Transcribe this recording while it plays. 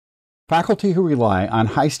Faculty who rely on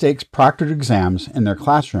high-stakes proctored exams in their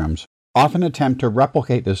classrooms often attempt to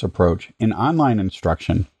replicate this approach in online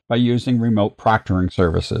instruction by using remote proctoring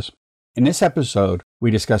services. In this episode,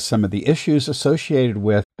 we discuss some of the issues associated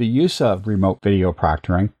with the use of remote video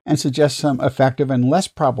proctoring and suggest some effective and less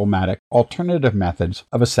problematic alternative methods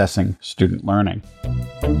of assessing student learning.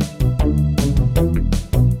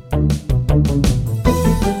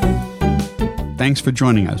 Thanks for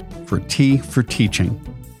joining us for T for Teaching,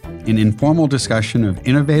 an informal discussion of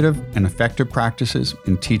innovative and effective practices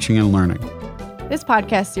in teaching and learning. This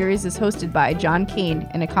podcast series is hosted by John Kane,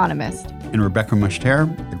 an economist, and Rebecca Mushtare,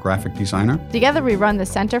 a graphic designer. Together we run the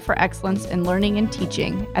Center for Excellence in Learning and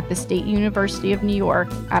Teaching at the State University of New York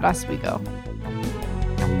at Oswego.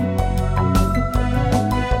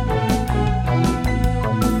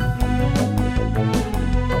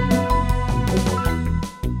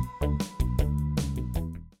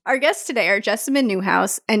 Our guests today are Jessamyn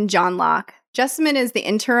Newhouse and John Locke. Jessamyn is the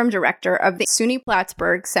interim director of the SUNY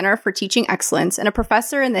Plattsburgh Center for Teaching Excellence and a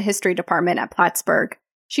professor in the history department at Plattsburgh.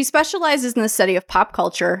 She specializes in the study of pop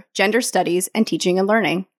culture, gender studies, and teaching and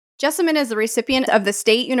learning. Jessamyn is the recipient of the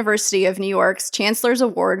State University of New York's Chancellor's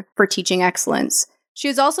Award for Teaching Excellence. She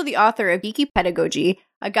is also the author of Geeky Pedagogy,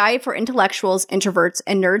 a guide for intellectuals, introverts,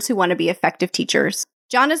 and nerds who want to be effective teachers.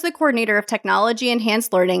 John is the coordinator of technology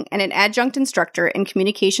enhanced learning and an adjunct instructor in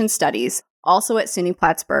communication studies, also at SUNY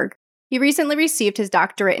Plattsburgh. He recently received his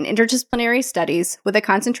doctorate in interdisciplinary studies with a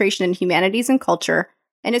concentration in humanities and culture,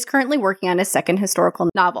 and is currently working on his second historical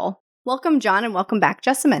novel. Welcome, John, and welcome back,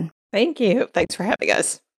 Jessamyn. Thank you. Thanks for having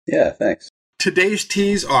us. Yeah, thanks. Today's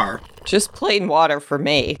teas are just plain water for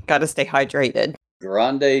me. Got to stay hydrated.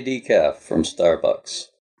 Grande Decaf from Starbucks.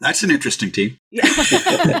 That's an interesting tea.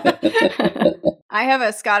 I have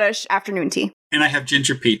a Scottish afternoon tea. And I have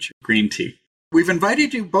ginger peach green tea. We've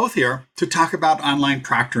invited you both here to talk about online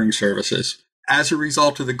proctoring services. As a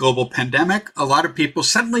result of the global pandemic, a lot of people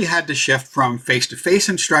suddenly had to shift from face-to-face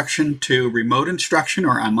instruction to remote instruction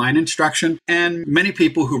or online instruction, and many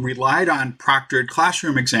people who relied on proctored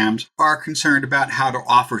classroom exams are concerned about how to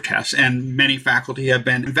offer tests, and many faculty have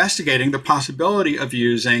been investigating the possibility of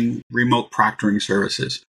using remote proctoring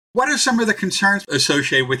services. What are some of the concerns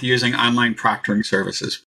associated with using online proctoring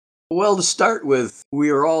services? Well, to start with, we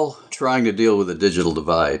are all trying to deal with a digital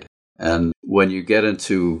divide. And when you get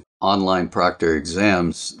into online proctor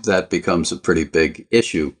exams, that becomes a pretty big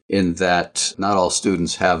issue in that not all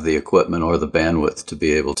students have the equipment or the bandwidth to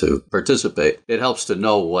be able to participate. It helps to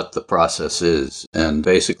know what the process is. And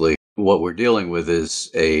basically, what we're dealing with is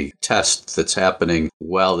a test that's happening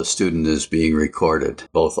while the student is being recorded,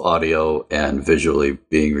 both audio and visually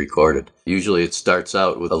being recorded. Usually it starts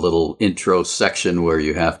out with a little intro section where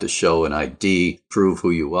you have to show an ID, prove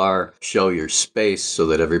who you are, show your space so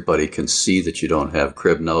that everybody can see that you don't have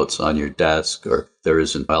crib notes on your desk or there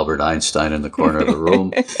isn't Albert Einstein in the corner of the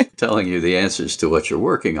room telling you the answers to what you're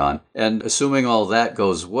working on. And assuming all that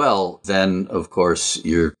goes well, then, of course,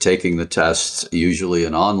 you're taking the test, usually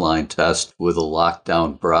an online test, with a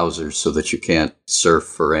lockdown browser so that you can't surf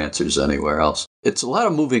for answers anywhere else. It's a lot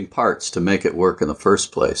of moving parts to make it work in the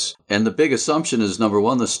first place. And the big assumption is, number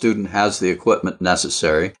one, the student has the equipment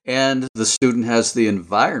necessary, and the student has the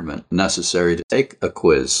environment necessary to take a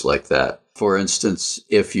quiz like that. For instance,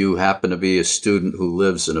 if you happen to be a student who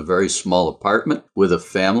lives in a very small apartment with a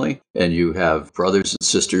family and you have brothers and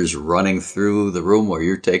sisters running through the room where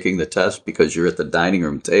you're taking the test because you're at the dining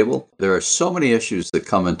room table, there are so many issues that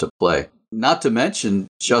come into play. Not to mention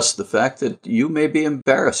just the fact that you may be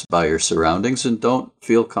embarrassed by your surroundings and don't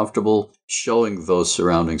feel comfortable showing those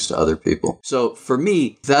surroundings to other people. So for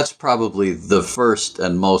me, that's probably the first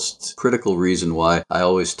and most critical reason why I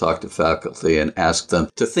always talk to faculty and ask them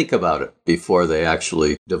to think about it before they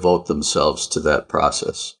actually devote themselves to that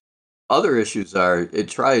process. Other issues are,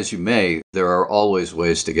 try as you may, there are always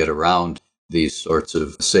ways to get around these sorts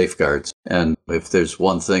of safeguards. And if there's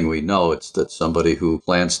one thing we know, it's that somebody who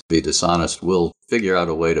plans to be dishonest will figure out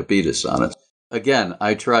a way to be dishonest. Again,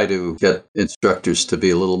 I try to get instructors to be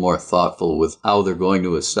a little more thoughtful with how they're going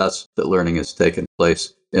to assess that learning has taken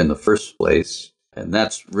place in the first place. And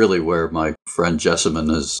that's really where my friend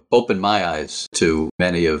Jessamyn has opened my eyes to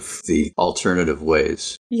many of the alternative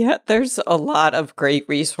ways. Yeah, there's a lot of great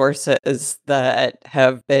resources that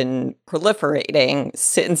have been proliferating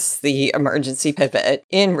since the emergency pivot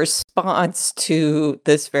in response to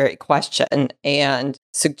this very question and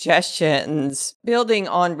suggestions building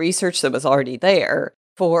on research that was already there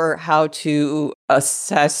for how to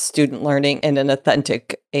assess student learning in an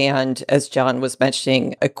authentic and, as John was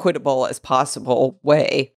mentioning, equitable as possible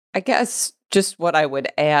way. I guess just what I would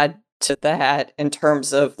add to that in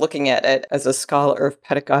terms of looking at it as a scholar of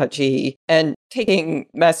pedagogy and taking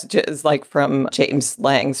messages like from James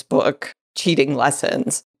Lang's book, Cheating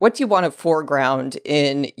Lessons. What do you want to foreground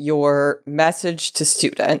in your message to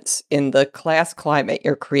students, in the class climate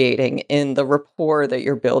you're creating, in the rapport that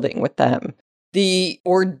you're building with them? The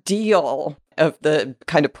ordeal of the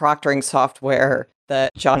kind of proctoring software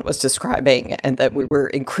that John was describing and that we were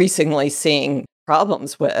increasingly seeing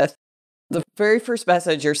problems with. The very first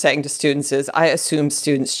message you're saying to students is, I assume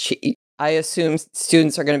students cheat. I assume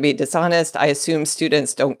students are going to be dishonest. I assume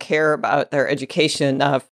students don't care about their education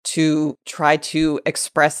enough to try to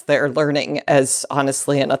express their learning as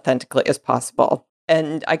honestly and authentically as possible.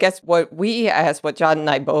 And I guess what John and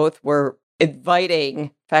I both were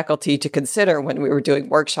inviting faculty to consider when we were doing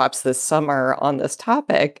workshops this summer on this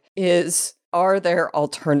topic is, are there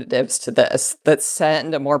alternatives to this that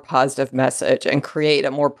send a more positive message and create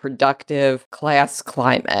a more productive class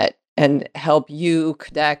climate and help you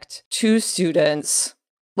connect to students?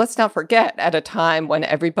 Let's not forget, at a time when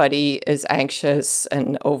everybody is anxious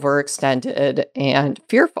and overextended and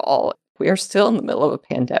fearful, we are still in the middle of a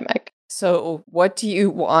pandemic. So what do you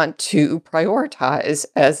want to prioritize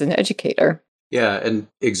as an educator? Yeah, and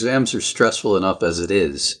exams are stressful enough as it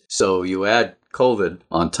is. So you add COVID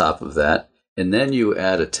on top of that, and then you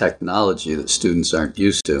add a technology that students aren't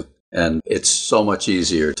used to. And it's so much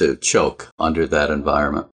easier to choke under that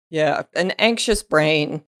environment. Yeah, an anxious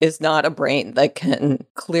brain is not a brain that can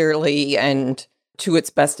clearly and to its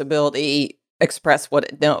best ability express what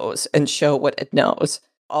it knows and show what it knows.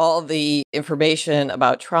 All the information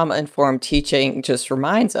about trauma-informed teaching just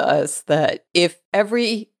reminds us that if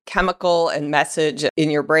every chemical and message in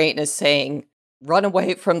your brain is saying, run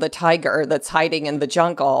away from the tiger that's hiding in the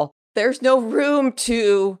jungle, there's no room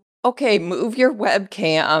to, okay, move your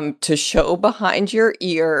webcam to show behind your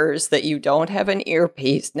ears that you don't have an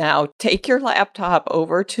earpiece. Now take your laptop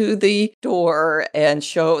over to the door and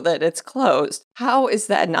show that it's closed. How is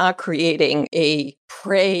that not creating a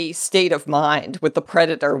prey state of mind with the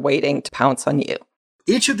predator waiting to pounce on you?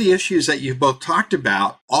 Each of the issues that you've both talked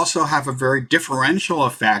about also have a very differential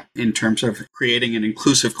effect in terms of creating an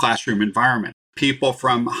inclusive classroom environment. People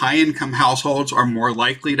from high-income households are more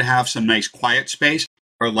likely to have some nice quiet space,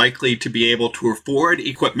 are likely to be able to afford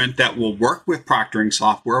equipment that will work with proctoring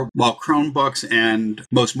software, while Chromebooks and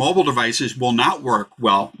most mobile devices will not work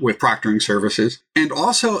well with proctoring services. And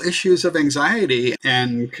also issues of anxiety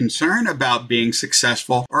and concern about being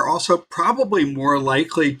successful are also probably more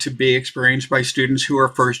likely to be experienced by students who are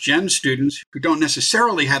first-gen students who don't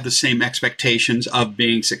necessarily have the same expectations of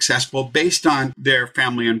being successful based on their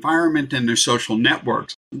family environment and their social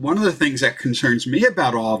networks. One of the things that concerns me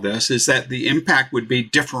about all this is that the impact would be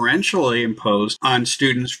differentially imposed on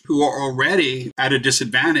students who are already at a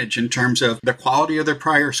disadvantage in terms of the quality of their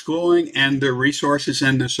prior schooling and their resources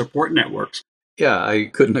and their support networks. Yeah, I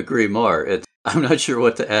couldn't agree more. I'm not sure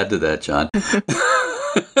what to add to that, John.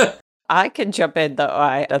 I can jump in, though.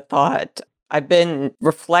 I had a thought. I've been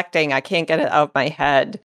reflecting. I can't get it out of my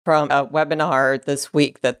head from a webinar this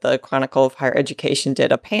week that the Chronicle of Higher Education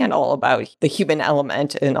did, a panel about the human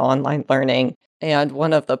element in online learning. And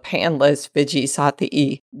one of the panelists, Vijay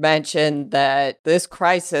Sathi, mentioned that this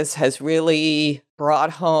crisis has really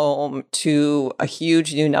brought home to a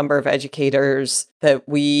huge new number of educators that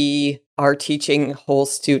we are teaching whole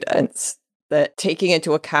students, that taking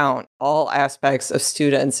into account all aspects of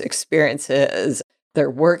students' experiences, their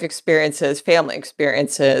work experiences, family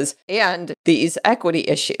experiences, and these equity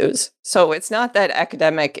issues. So it's not that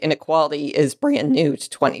academic inequality is brand new to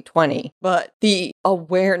 2020, but the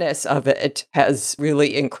awareness of it has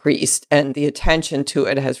really increased and the attention to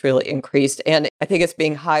it has really increased. And I think it's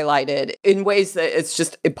being highlighted in ways that it's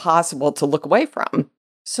just impossible to look away from.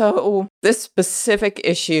 So this specific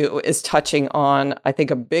issue is touching on, I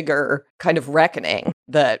think, a bigger kind of reckoning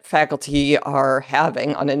that faculty are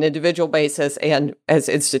having on an individual basis and as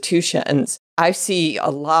institutions. I see a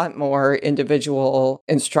lot more individual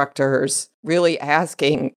instructors really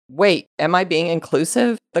asking, wait, am I being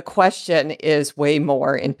inclusive? The question is way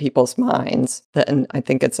more in people's minds than I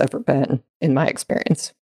think it's ever been in my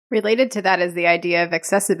experience. Related to that is the idea of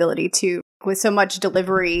accessibility too. With so much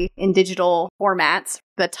delivery in digital formats,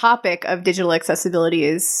 the topic of digital accessibility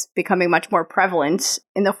is becoming much more prevalent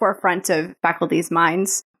in the forefront of faculty's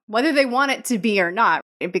minds. Whether they want it to be or not,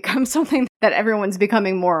 it becomes something that everyone's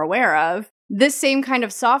becoming more aware of. This same kind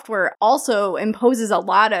of software also imposes a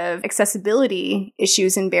lot of accessibility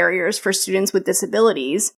issues and barriers for students with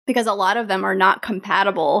disabilities because a lot of them are not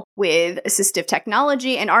compatible with assistive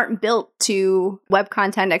technology and aren't built to web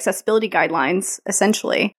content accessibility guidelines,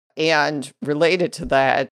 essentially. And related to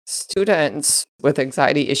that, students with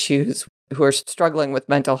anxiety issues who are struggling with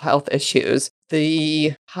mental health issues,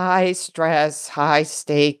 the high stress, high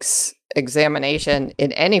stakes examination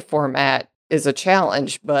in any format is a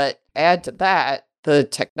challenge. But add to that the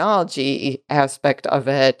technology aspect of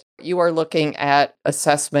it, you are looking at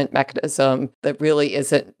assessment mechanism that really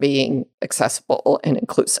isn't being accessible and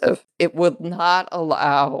inclusive. It would not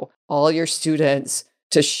allow all your students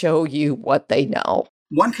to show you what they know.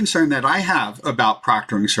 One concern that I have about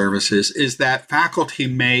proctoring services is that faculty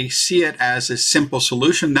may see it as a simple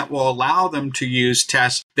solution that will allow them to use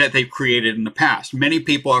tests that they've created in the past. Many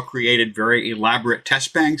people have created very elaborate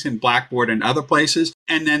test banks in Blackboard and other places,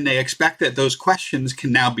 and then they expect that those questions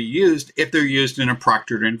can now be used if they're used in a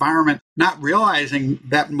proctored environment, not realizing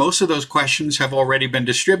that most of those questions have already been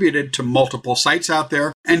distributed to multiple sites out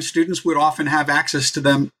there, and students would often have access to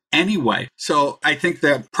them anyway. So I think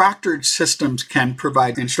that proctored systems can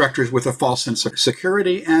provide instructors with a false sense of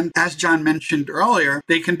security. And as John mentioned earlier,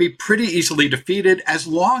 they can be pretty easily defeated as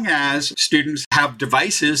long as students have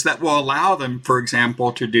devices that will allow them, for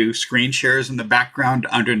example, to do screen shares in the background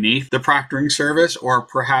underneath the proctoring service, or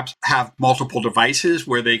perhaps have multiple devices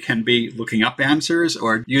where they can be looking up answers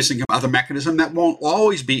or using other mechanism that won't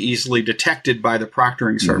always be easily detected by the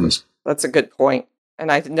proctoring service. That's a good point.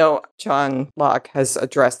 And I know John Locke has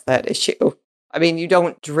addressed that issue. I mean, you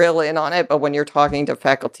don't drill in on it, but when you're talking to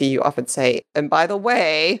faculty, you often say, and by the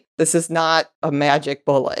way, this is not a magic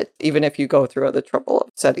bullet, even if you go through the trouble of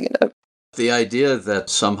setting it up. The idea that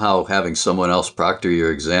somehow having someone else proctor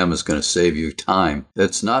your exam is going to save you time,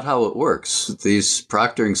 that's not how it works. These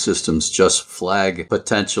proctoring systems just flag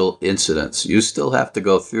potential incidents. You still have to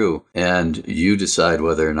go through and you decide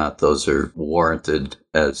whether or not those are warranted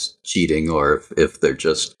as cheating or if they're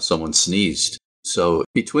just someone sneezed. So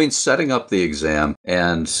between setting up the exam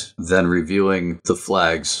and then reviewing the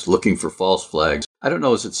flags, looking for false flags, I don't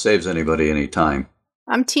know as it saves anybody any time.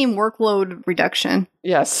 I'm team workload reduction.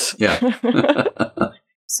 Yes. Yeah.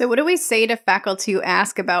 So what do we say to faculty who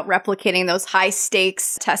ask about replicating those high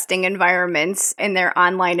stakes testing environments in their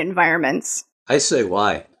online environments? I say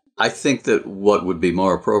why. I think that what would be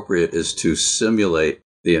more appropriate is to simulate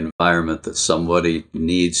the environment that somebody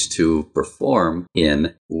needs to perform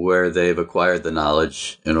in where they've acquired the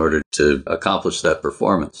knowledge in order to accomplish that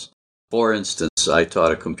performance. For instance, I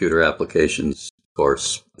taught a computer applications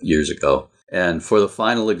course years ago. And for the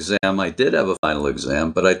final exam, I did have a final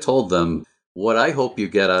exam, but I told them, what I hope you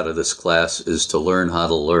get out of this class is to learn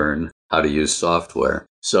how to use software.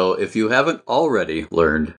 So if you haven't already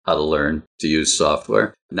learned how to use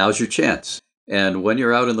software, now's your chance. And when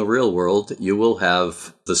you're out in the real world, you will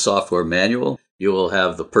have the software manual. You will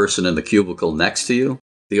have the person in the cubicle next to you.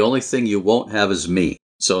 The only thing you won't have is me.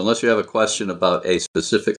 So unless you have a question about a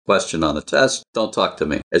specific question on the test, don't talk to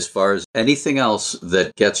me. As far as anything else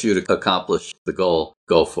that gets you to accomplish the goal,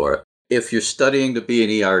 go for it. If you're studying to be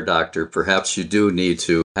an ER doctor, perhaps you do need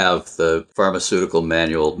to have the pharmaceutical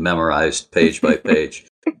manual memorized page by page.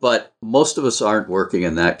 But most of us aren't working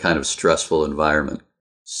in that kind of stressful environment.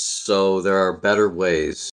 So there are better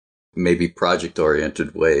ways, maybe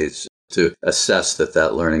project-oriented ways, to assess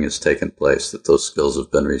that learning has taken place, that those skills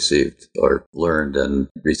have been received or learned and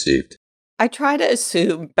received. I try to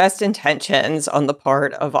assume best intentions on the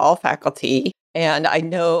part of all faculty. And I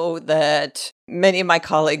know that many of my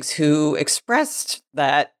colleagues who expressed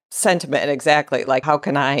that sentiment exactly, like, how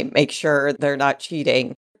can I make sure they're not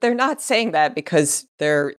cheating? They're not saying that because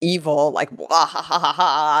they're evil, like, wah, ha, ha, ha,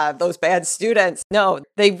 ha, those bad students. No,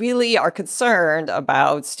 they really are concerned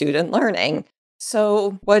about student learning.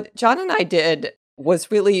 So what John and I did was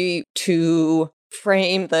really to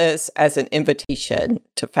frame this as an invitation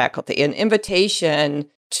to faculty, an invitation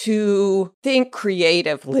to think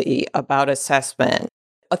creatively about assessment,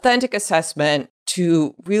 authentic assessment,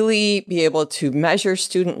 to really be able to measure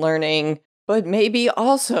student learning, but maybe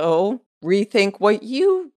also rethink what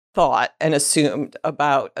you thought and assumed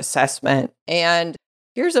about assessment. And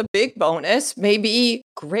here's a big bonus, maybe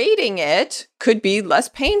grading it could be less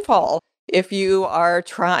painful. If you are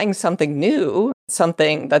trying something new,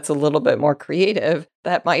 something that's a little bit more creative,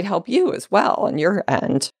 that might help you as well on your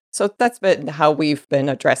end. So that's been how we've been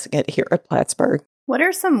addressing it here at Plattsburgh. What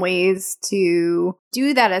are some ways to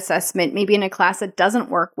do that assessment, maybe in a class that doesn't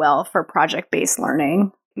work well for project-based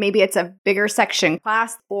learning? Maybe it's a bigger section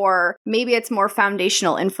class, or maybe it's more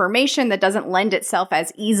foundational information that doesn't lend itself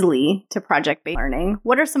as easily to project-based learning.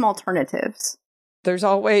 What are some alternatives? There's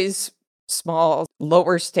always small,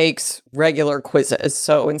 lower stakes, regular quizzes.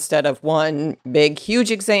 So instead of one big, huge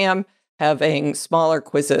exam, having smaller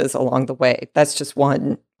quizzes along the way. That's just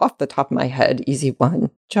one off the top of my head, easy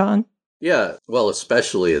one. John? Yeah, well,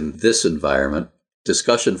 especially in this environment,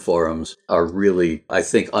 discussion forums are really, I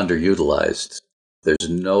think, underutilized. There's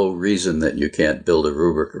no reason that you can't build a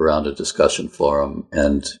rubric around a discussion forum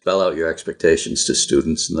and spell out your expectations to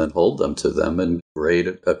students and then hold them to them and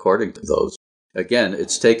grade according to those. Again,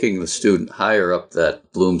 it's taking the student higher up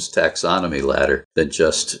that Bloom's taxonomy ladder than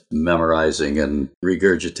just memorizing and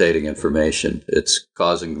regurgitating information. It's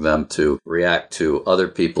causing them to react to other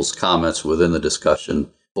people's comments within the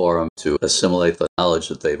discussion forum, to assimilate the knowledge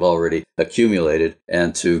that they've already accumulated,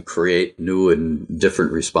 and to create new and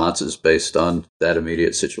different responses based on that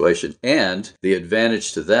immediate situation. And the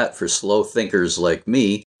advantage to that for slow thinkers like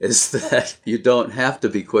me is that you don't have to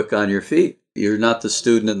be quick on your feet. You're not the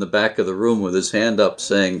student in the back of the room with his hand up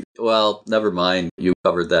saying, well, never mind, you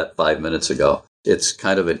covered that 5 minutes ago. It's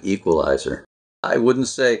kind of an equalizer. I wouldn't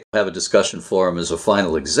say have a discussion forum as a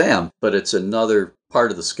final exam, but it's another part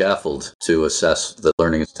of the scaffold to assess that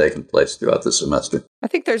learning has taken place throughout the semester. I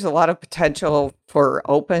think there's a lot of potential for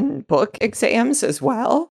open book exams as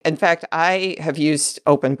well. In fact, I have used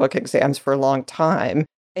open book exams for a long time.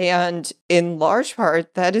 And in large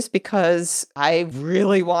part, that is because I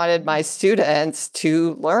really wanted my students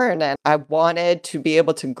to learn, and I wanted to be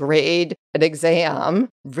able to grade an exam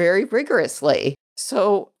very rigorously.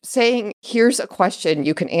 So saying, here's a question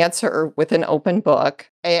you can answer with an open book,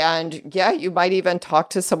 and yeah, you might even talk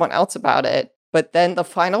to someone else about it, but then the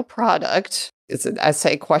final product is an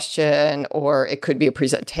essay question, or it could be a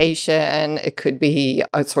presentation, it could be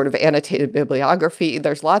a sort of annotated bibliography.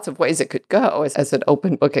 There's lots of ways it could go as an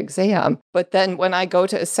open book exam. But then when I go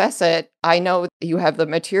to assess it, I know you have the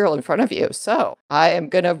material in front of you. So I am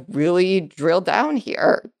going to really drill down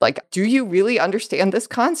here. Like, do you really understand this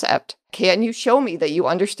concept? Can you show me that you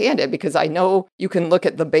understand it? Because I know you can look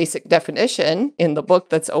at the basic definition in the book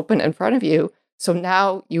that's open in front of you. So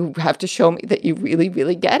now you have to show me that you really,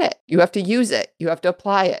 really get it. You have to use it. You have to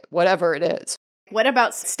apply it, whatever it is. What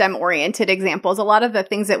about STEM-oriented examples? A lot of the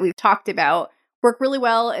things that we've talked about work really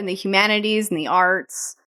well in the humanities and the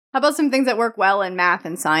arts. How about some things that work well in math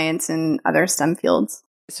and science and other STEM fields?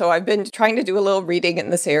 So I've been trying to do a little reading in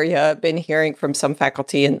this area. I've been hearing from some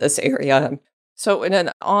faculty in this area. So in an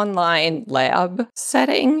online lab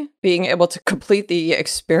setting, being able to complete the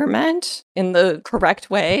experiment in the correct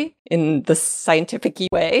way, in the scientific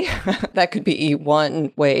way, that could be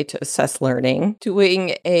one way to assess learning.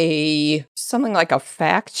 Doing something like a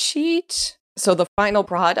fact sheet. So the final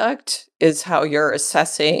product is how you're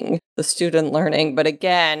assessing the student learning. But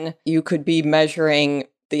again, you could be measuring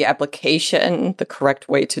the application, the correct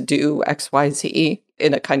way to do X, Y, Z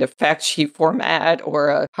in a kind of fact sheet format or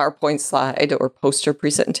a PowerPoint slide or poster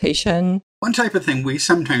presentation. One type of thing we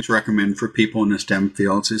sometimes recommend for people in the STEM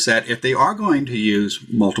fields is that if they are going to use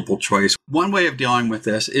multiple choice, one way of dealing with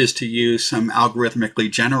this is to use some algorithmically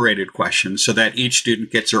generated questions so that each student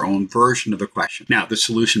gets their own version of the question. Now, the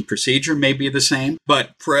solution procedure may be the same,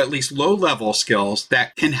 but for at least low-level skills,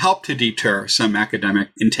 that can help to deter some academic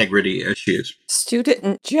integrity issues.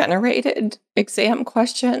 Student-generated exam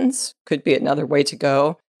questions could be another way to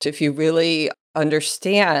go. If you really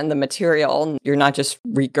understand the material, you're not just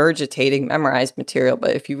regurgitating memorized material,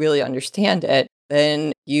 but if you really understand it,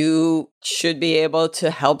 then you should be able to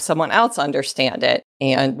help someone else understand it.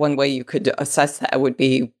 And one way you could assess that would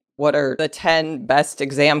be, what are the 10 best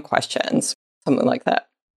exam questions? Something like that.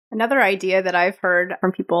 Another idea that I've heard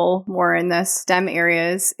from people more in the STEM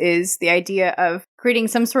areas is the idea of creating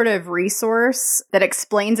some sort of resource that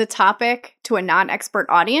explains a topic to a non-expert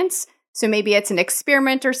audience. So maybe it's an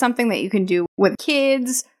experiment or something that you can do with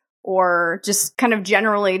kids, or just kind of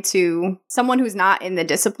generally to someone who's not in the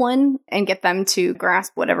discipline and get them to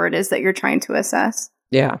grasp whatever it is that you're trying to assess.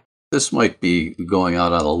 Yeah. This might be going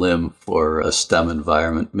out on a limb for a STEM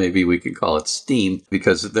environment. Maybe we can call it STEAM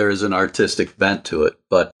because there is an artistic bent to it.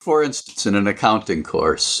 But for instance, in an accounting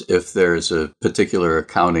course, if there's a particular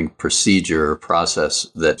accounting procedure or process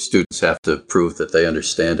that students have to prove that they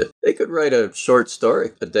understand it, they could write a short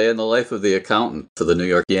story, a day in the life of the accountant for the New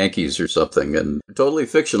York Yankees or something, and totally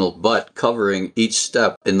fictional, but covering each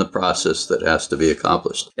step in the process that has to be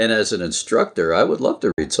accomplished. And as an instructor, I would love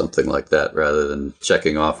to read something like that rather than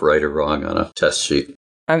checking off right or wrong on a test sheet.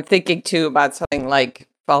 I'm thinking too about something like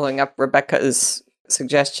following up Rebecca's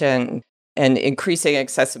suggestion and increasing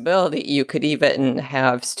accessibility. You could even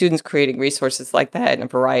have students creating resources like that in a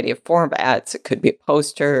variety of formats. It could be a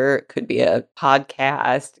poster, it could be a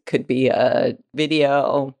podcast, it could be a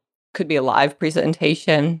video, it could be a live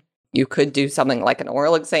presentation. You could do something like an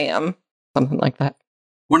oral exam, something like that.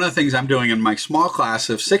 One of the things I'm doing in my small class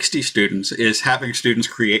of 60 students is having students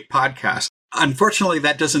create podcasts. Unfortunately,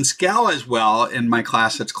 that doesn't scale as well in my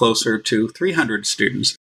class that's closer to 300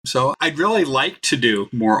 students. So I'd really like to do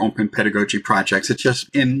more open pedagogy projects. It's just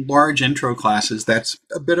in large intro classes, that's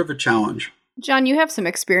a bit of a challenge. John, you have some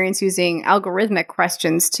experience using algorithmic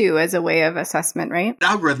questions too as a way of assessment, right?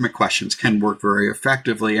 Algorithmic questions can work very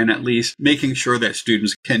effectively in at least making sure that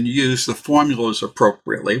students can use the formulas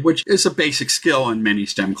appropriately, which is a basic skill in many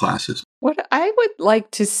STEM classes. What I would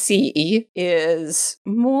like to see is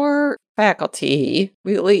more faculty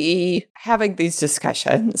really having these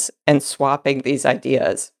discussions and swapping these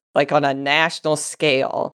ideas, like on a national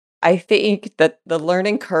scale. I think that the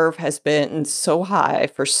learning curve has been so high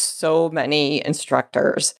for so many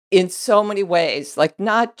instructors in so many ways, like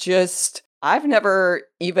not just, I've never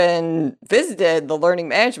even visited the learning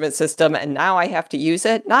management system and now I have to use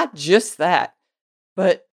it. Not just that,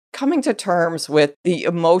 but coming to terms with the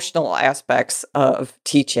emotional aspects of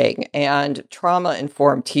teaching and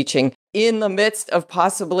trauma-informed teaching in the midst of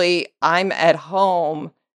possibly I'm at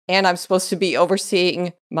home and I'm supposed to be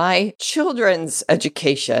overseeing my children's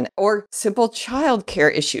education or simple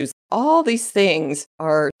childcare issues. All these things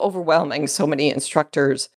are overwhelming so many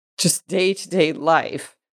instructors, just day-to-day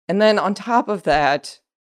life. And then on top of that,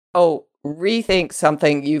 rethink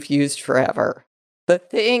something you've used forever. The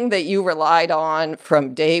thing that you relied on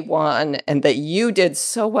from day one and that you did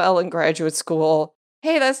so well in graduate school,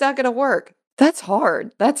 hey, that's not going to work. That's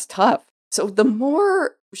hard. That's tough. So the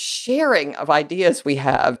more sharing of ideas we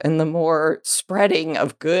have and the more spreading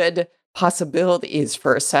of good possibilities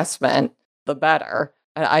for assessment, the better.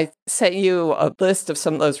 And I sent you a list of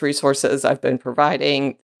some of those resources I've been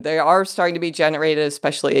providing. They are starting to be generated,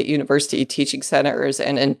 especially at university teaching centers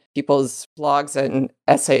and in people's blogs and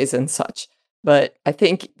essays and such. But I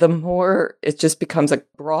think the more it just becomes a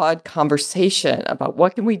broad conversation about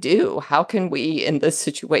what can we do? How can we, in this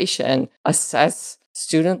situation, assess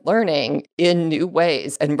student learning in new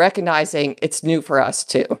ways and recognizing it's new for us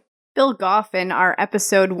too. Bill Goff, in our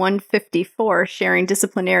episode 154, Sharing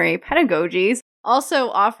Disciplinary Pedagogies, also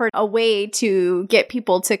offered a way to get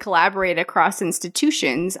people to collaborate across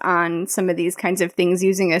institutions on some of these kinds of things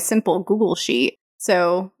using a simple Google Sheet.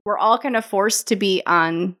 So we're all kind of forced to be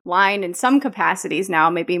online in some capacities now,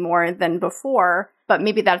 maybe more than before, but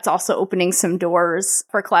maybe that's also opening some doors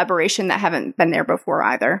for collaboration that haven't been there before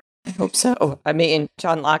either. I hope so. I mean,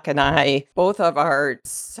 John Locke and I, both of our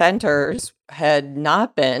centers had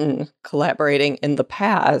not been collaborating in the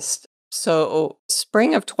past. So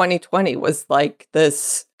spring of 2020 was like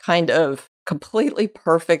this kind of completely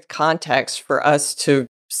perfect context for us to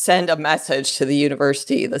send a message to the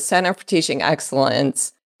university, the Center for Teaching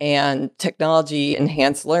Excellence and Technology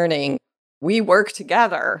Enhanced Learning. We work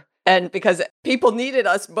together. And because people needed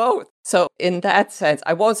us both. So in that sense,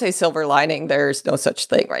 I won't say silver lining, there's no such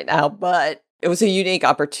thing right now, but it was a unique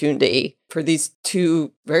opportunity for these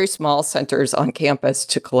two very small centers on campus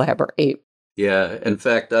to collaborate. Yeah, in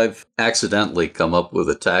fact, I've accidentally come up with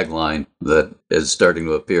a tagline that is starting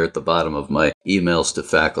to appear at the bottom of my emails to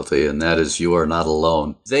faculty, and that is, "You are not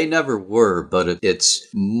alone." They never were, but it's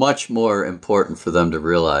much more important for them to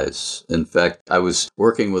realize. In fact, I was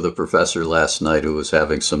working with a professor last night who was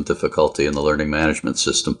having some difficulty in the learning management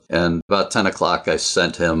system, and about 10 o'clock I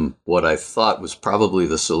sent him what I thought was probably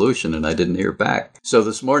the solution, and I didn't hear back. So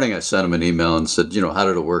this morning I sent him an email and said, how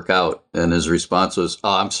did it work out? And his response was,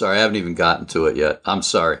 "Oh, I'm sorry, I haven't even gotten to it yet. I'm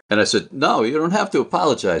sorry." And I said, "No, you don't have to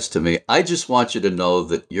apologize to me. I just want you to know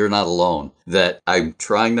that you're not alone, that I'm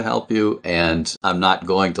trying to help you and I'm not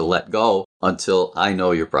going to let go until I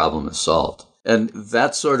know your problem is solved." And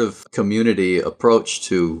that sort of community approach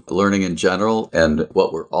to learning in general and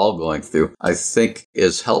what we're all going through, I think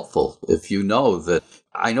is helpful. If you know that,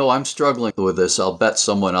 I know I'm struggling with this, I'll bet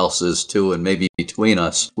someone else is too, and maybe between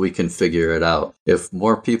us, we can figure it out. If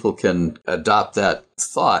more people can adopt that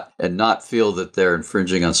thought and not feel that they're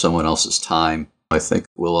infringing on someone else's time, I think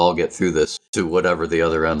we'll all get through this to whatever the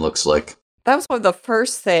other end looks like. That was one of the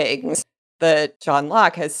first things that John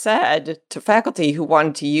Locke has said to faculty who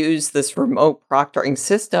wanted to use this remote proctoring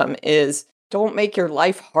system is, don't make your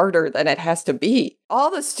life harder than it has to be. All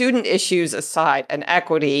the student issues aside, and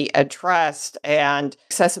equity and trust and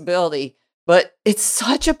accessibility, but it's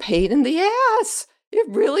such a pain in the ass. It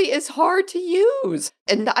really is hard to use.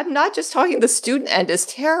 And I'm not just talking the student end is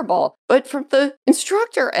terrible, but from the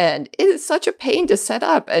instructor end, it is such a pain to set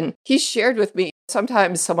up. And he shared with me,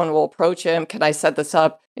 sometimes someone will approach him, "Can I set this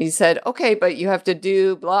up?" And he said, "Okay, but you have to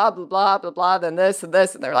do blah, blah, blah, blah, blah, then this and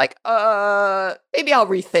this." And they're like, maybe I'll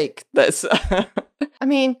rethink this. I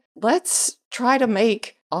mean, let's try to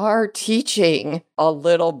make our teaching a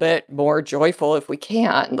little bit more joyful if we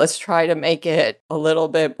can. Let's try to make it a little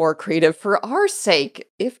bit more creative for our sake,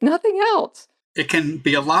 if nothing else. It can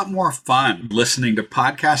be a lot more fun listening to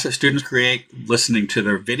podcasts that students create, listening to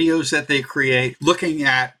their videos that they create, looking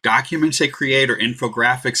at documents they create or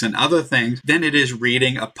infographics and other things than it is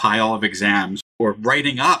reading a pile of exams or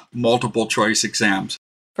writing up multiple choice exams.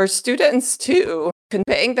 For students too,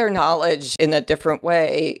 conveying their knowledge in a different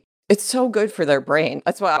way, it's so good for their brain.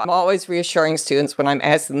 That's why I'm always reassuring students when I'm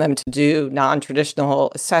asking them to do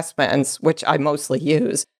non-traditional assessments, which I mostly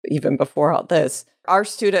use even before all this. Our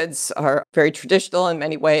students are very traditional in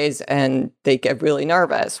many ways, and they get really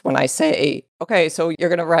nervous when I say, okay, so you're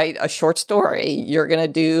going to write a short story. You're going to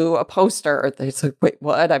do a poster. They're like, wait,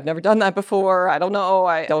 what? I've never done that before. I don't know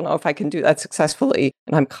if I can do that successfully.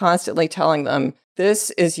 And I'm constantly telling them,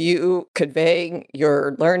 this is you conveying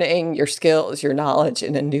your learning, your skills, your knowledge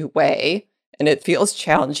in a new way. And it feels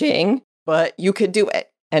challenging, but you can do it.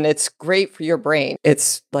 And it's great for your brain.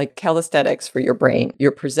 It's like calisthenics for your brain.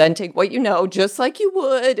 You're presenting what you know, just like you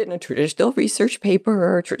would in a traditional research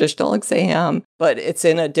paper or traditional exam, but it's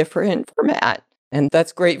in a different format. And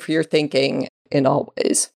that's great for your thinking in all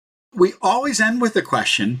ways. We always end with the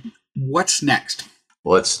question, what's next?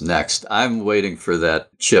 What's next? I'm waiting for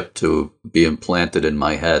that chip to be implanted in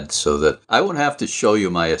my head so that I won't have to show you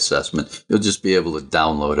my assessment. You'll just be able to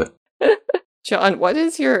download it. John, what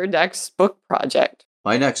is your next book project?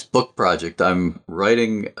 My next book project, I'm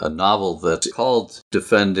writing a novel that's called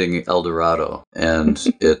Defending El Dorado, and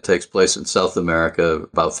it takes place in South America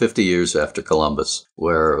about 50 years after Columbus,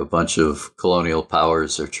 where a bunch of colonial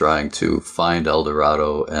powers are trying to find El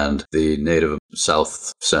Dorado, and the native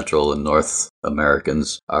South, Central, and North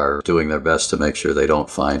Americans are doing their best to make sure they don't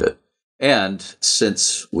find it. And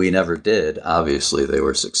since we never did, obviously they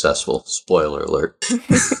were successful. Spoiler alert.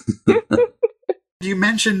 You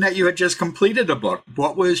mentioned that you had just completed a book.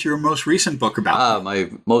 What was your most recent book about?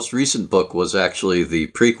 My most recent book was actually the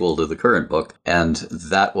prequel to the current book, and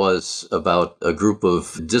that was about a group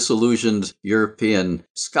of disillusioned European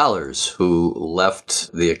scholars who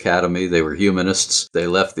left the academy. They were humanists. They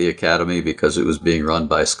left the academy because it was being run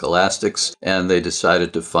by scholastics, and they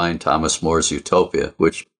decided to find Thomas More's Utopia,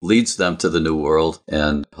 which leads them to the New World,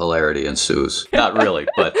 and hilarity ensues. Not really,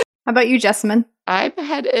 but... How about you, Jessamine? I'm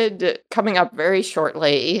headed, coming up very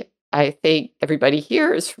shortly, I think everybody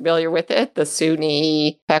here is familiar with it, the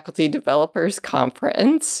SUNY Faculty Developers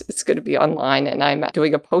Conference. It's going to be online, and I'm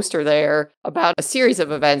doing a poster there about a series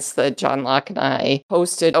of events that John Locke and I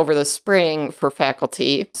hosted over the spring for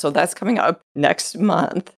faculty. So that's coming up next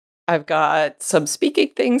month. I've got some speaking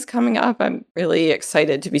things coming up. I'm really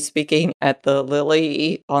excited to be speaking at the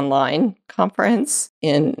Lilly Online Conference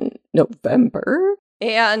in November.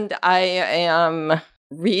 And I am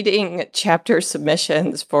reading chapter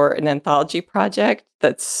submissions for an anthology project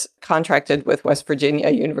that's contracted with West Virginia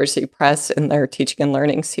University Press in their Teaching and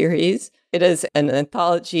Learning series. It is an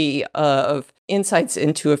anthology of insights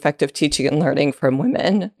into effective teaching and learning from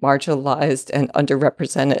women, marginalized and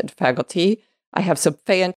underrepresented faculty. I have some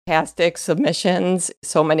fantastic submissions,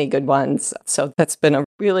 so many good ones. So that's been a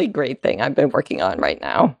really great thing I've been working on right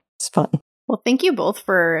now. It's fun. Well, thank you both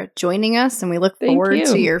for joining us, and we look forward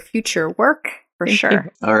to your future work for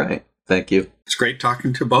sure. All right. Thank you. It's great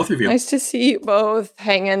talking to both of you. Nice to see you both.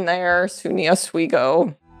 Hang in there. SUNY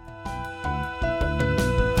Oswego.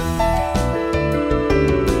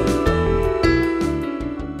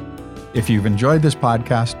 If you've enjoyed this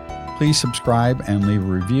podcast, please subscribe and leave a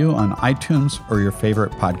review on iTunes or your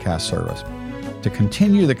favorite podcast service. To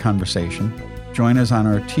continue the conversation, join us on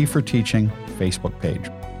our Tea for Teaching Facebook page.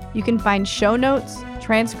 You can find show notes,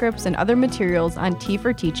 transcripts, and other materials on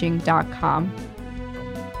teaforteaching.com.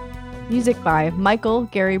 Music by Michael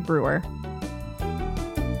Gary Brewer.